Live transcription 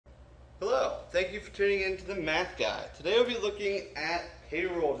Hello, thank you for tuning in to the Math Guide. Today we'll be looking at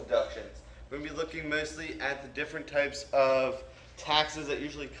payroll deductions. We're going to be looking mostly at the different types of taxes that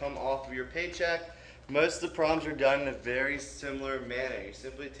usually come off of your paycheck. Most of the problems are done in a very similar manner. You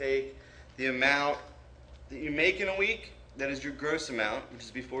simply take the amount that you make in a week, that is your gross amount, which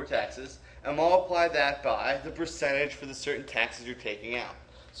is before taxes, and multiply that by the percentage for the certain taxes you're taking out.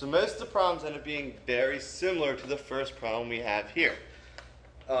 So most of the problems end up being very similar to the first problem we have here.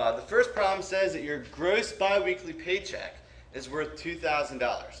 The first problem says that your gross biweekly paycheck is worth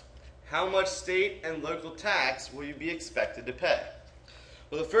 $2,000. How much state and local tax will you be expected to pay?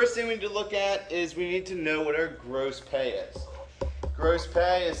 Well, the first thing we need to look at is we need to know what our gross pay is. Gross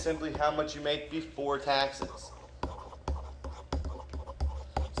pay is simply how much you make before taxes. So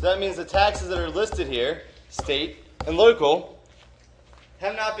that means the taxes that are listed here, state and local,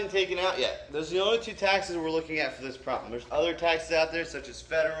 have not been taken out yet. Those are the only two taxes we're looking at for this problem. There's other taxes out there such as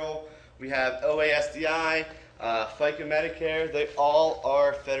federal, we have OASDI, FICA Medicare. They all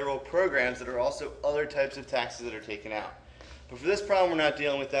are federal programs that are also other types of taxes that are taken out. But for this problem, we're not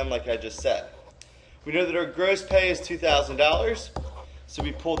dealing with them like I just said. We know that our gross pay is $2,000, so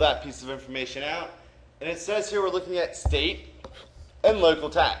we pulled that piece of information out. And it says here we're looking at state and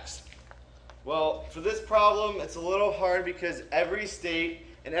local tax. Well, for this problem, it's a little hard because every state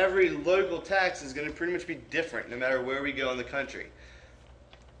and every local tax is going to pretty much be different no matter where we go in the country.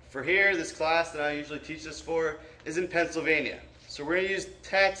 For here, this class that I usually teach this for is in Pennsylvania. So we're going to use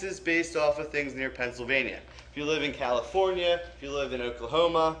taxes based off of things near Pennsylvania. If you live in California, if you live in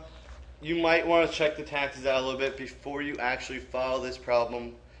Oklahoma, you might want to check the taxes out a little bit before you actually follow this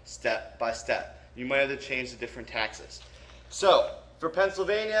problem step by step. You might have to change the different taxes. So, for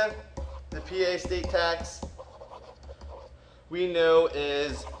Pennsylvania, the PA state tax we know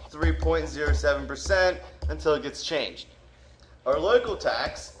is 3.07% until it gets changed. Our local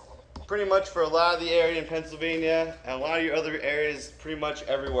tax, pretty much for a lot of the area in Pennsylvania and a lot of your other areas pretty much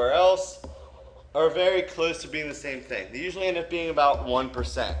everywhere else, are very close to being the same thing. They usually end up being about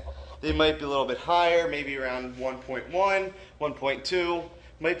 1%. They might be a little bit higher, maybe around 1.1, 1.2,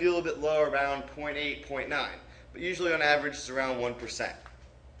 might be a little bit lower, around 0.8, 0.9. But usually on average it's around 1%.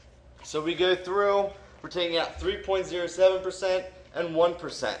 So we go through, we're taking out 3.07% and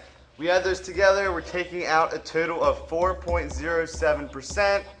 1%. We add those together, we're taking out a total of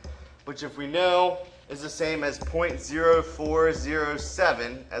 4.07%, which if we know is the same as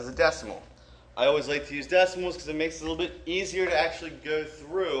 0.0407 as a decimal. I always like to use decimals because it makes it a little bit easier to actually go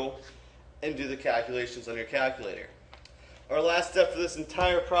through and do the calculations on your calculator. Our last step for this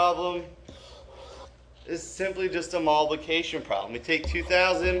entire problem is simply just a multiplication problem. We take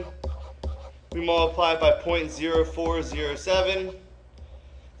 2,000, we multiply it by 0.0407.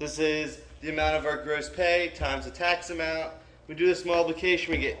 This is the amount of our gross pay times the tax amount. We do this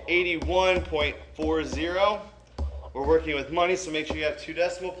multiplication, we get 81.40. We're working with money, so make sure you have two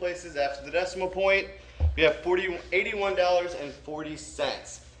decimal places after the decimal point. We have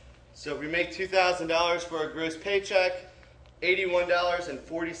 $81.40. So if we make $2,000 for our gross paycheck,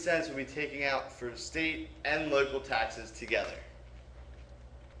 $81.40 will be taking out for state and local taxes together.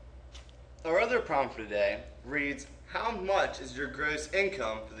 Our other problem for today reads, how much is your gross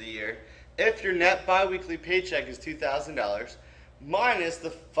income for the year if your net biweekly paycheck is $2,000 minus the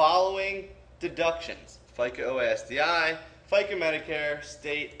following deductions: FICA OASDI, FICA Medicare,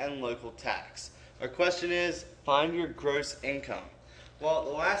 state and local tax. Our question is, find your gross income. Well, the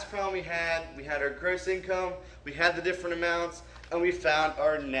last problem we had our gross income, we had the different amounts, and we found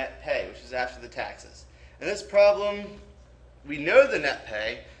our net pay, which is after the taxes. In this problem, we know the net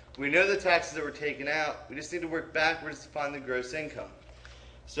pay, we know the taxes that were taken out, we just need to work backwards to find the gross income.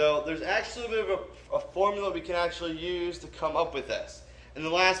 So there's actually a bit of a formula we can actually use to come up with this. In the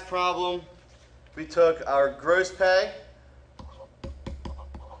last problem, we took our gross pay,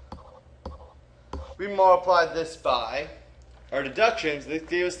 we multiplied this by our deductions. This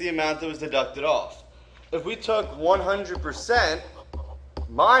gave us the amount that was deducted off. If we took 100%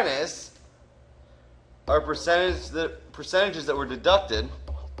 minus our percentages that were deducted,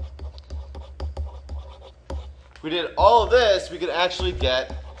 if we did all of this, we could actually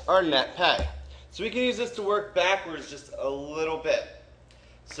get our net pay. So we can use this to work backwards just a little bit.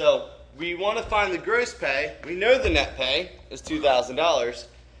 So we want to find the gross pay. We know the net pay is $2,000.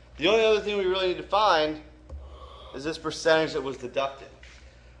 The only other thing we really need to find is this percentage that was deducted.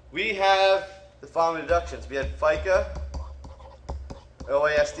 We have the following deductions. We had FICA,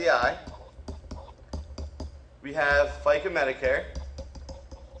 OASDI, we have FICA Medicare,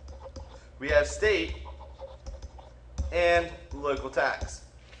 we have state, and local tax.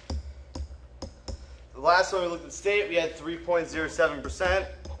 The last one we looked at state, we had 3.07%.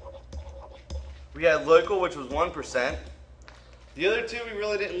 We had local, which was 1%. The other two we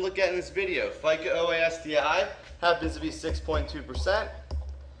really didn't look at in this video. FICA OASDI happens to be 6.2%,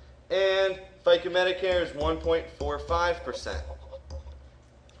 and FICA Medicare is 1.45%.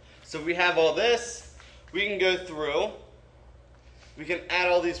 So if we have all this, we can go through, we can add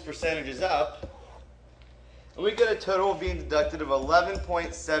all these percentages up, and we get a total being deducted of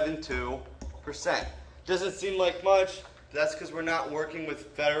 11.72%. Doesn't seem like much, but that's because we're not working with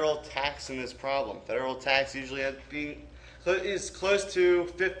federal tax in this problem. Federal tax usually is close to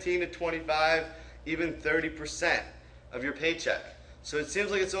 15 to 25, even 30% of your paycheck. So it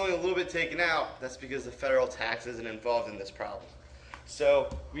seems like it's only a little bit taken out. That's because the federal tax isn't involved in this problem. So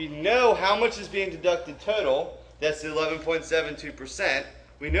we know how much is being deducted total. That's the 11.72%.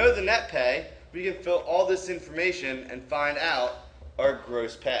 We know the net pay. We can fill all this information and find out our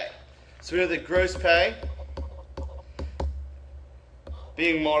gross pay. So we know that gross pay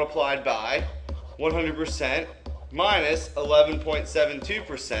being multiplied by 100% minus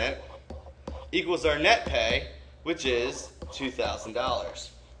 11.72% equals our net pay, which is $2,000.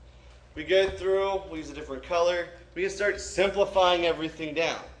 We go through, we'll use a different color. We can start simplifying everything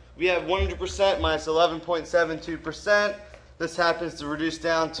down. We have 100% minus 11.72%. This happens to reduce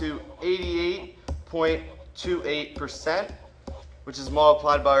down to 88.28%, which is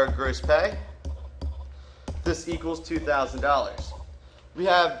multiplied by our gross pay. This equals $2,000. We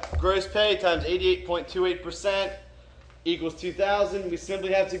have gross pay times 88.28% equals 2,000. We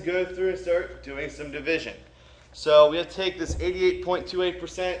simply have to go through and start doing some division. So we have to take this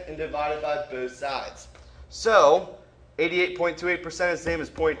 88.28% and divide it by both sides. So 88.28% is the same as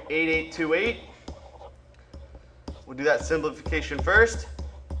 0.8828. We'll do that simplification first.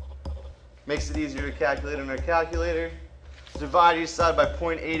 Makes it easier to calculate on our calculator. Divide each side by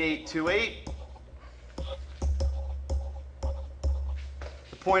 0.8828.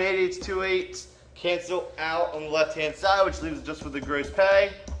 The 0.8828 cancel out on the left-hand side, which leaves us just with the gross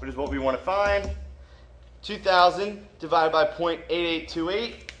pay, which is what we want to find. 2,000 divided by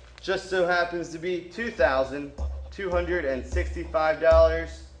 0.8828 just so happens to be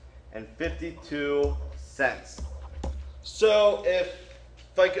 $2,265.52. So if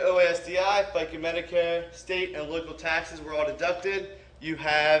FICA OASDI, FICA Medicare, state and local taxes were all deducted, you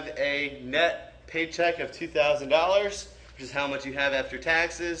have a net paycheck of $2,000, which is how much you have after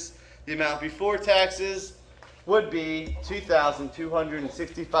taxes. The amount before taxes would be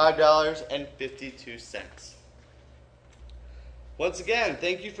 $2,265.52. Once again,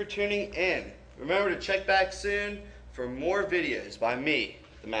 thank you for tuning in. Remember to check back soon for more videos by me,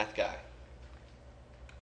 the Math Guy.